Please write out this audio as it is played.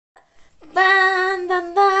Bam,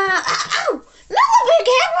 bam, bam. Ow! Melody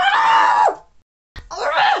camera!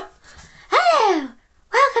 Hello!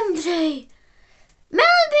 Welcome to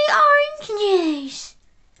Melody Orange News.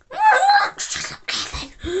 Shut up,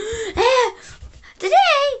 Kevin.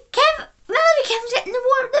 Today, Melody Kevin's getting the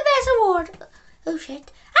best award. Oh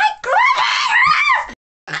shit.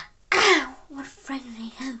 Ow! What a friendly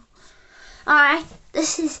hell. Alright,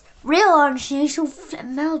 this is real orange news, so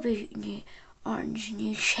Melody orange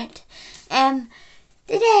news shit.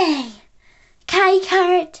 Today, Kai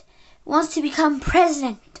Carrot wants to become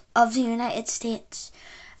president of the United States,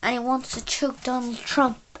 and he wants to choke Donald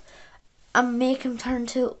Trump and make him turn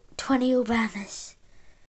to 20 Obamas.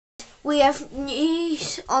 We have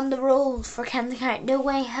news on the rolls for Kevin the Carrot No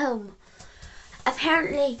Way Home.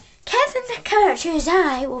 Apparently, Kevin the Carrot's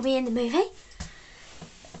eye will be in the movie.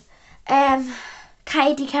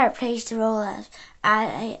 Kai the Carrot plays the role as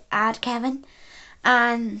Ad Kevin,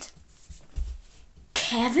 and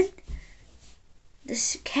Kevin,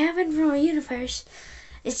 this Kevin from our universe,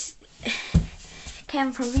 it's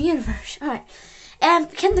Kevin from the universe. Alright,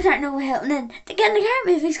 Kevin the Carrot No Way Home, and then the Kevin the Carrot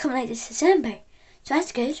movie's coming out this December, so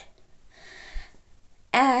that's good.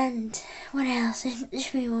 And what else? There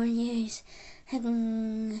should be more news.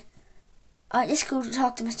 Alright, let's go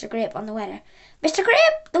talk to Mr. Grape on the weather. Mr.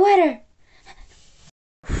 Grape, the weather.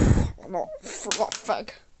 No, for that fag.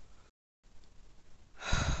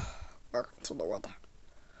 Welcome to the weather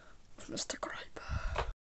with Mr. Grape.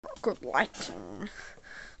 Good lighting.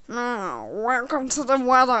 Now, welcome to the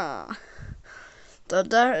weather.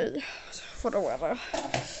 Today, for the weather,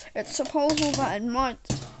 it's supposed that it might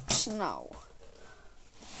snow.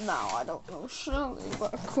 Now, I don't know surely,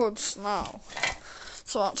 but it could snow.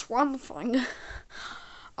 So that's one thing.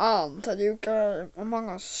 And the new game Among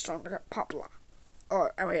Us is starting to get popular.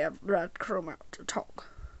 And we have Red Crew to talk.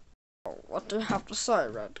 What do you have to say,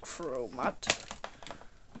 Red Crew, Matt?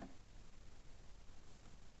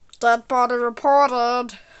 Dead body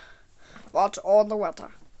reported. What's on the weather?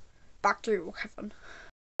 Back to you, Kevin.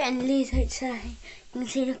 And leaves outside. You can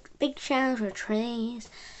see the big shadows of trees.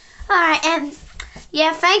 Alright,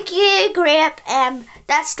 yeah, thank you, Grape.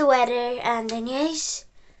 That's the weather and the news.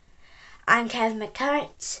 I'm Kevin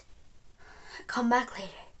McCarrot. Come back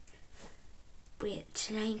later. Wait, it's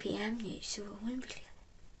 9 PM news, so it won't be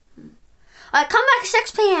later. Alright, come back at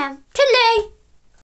 6 PM. Toodaloo!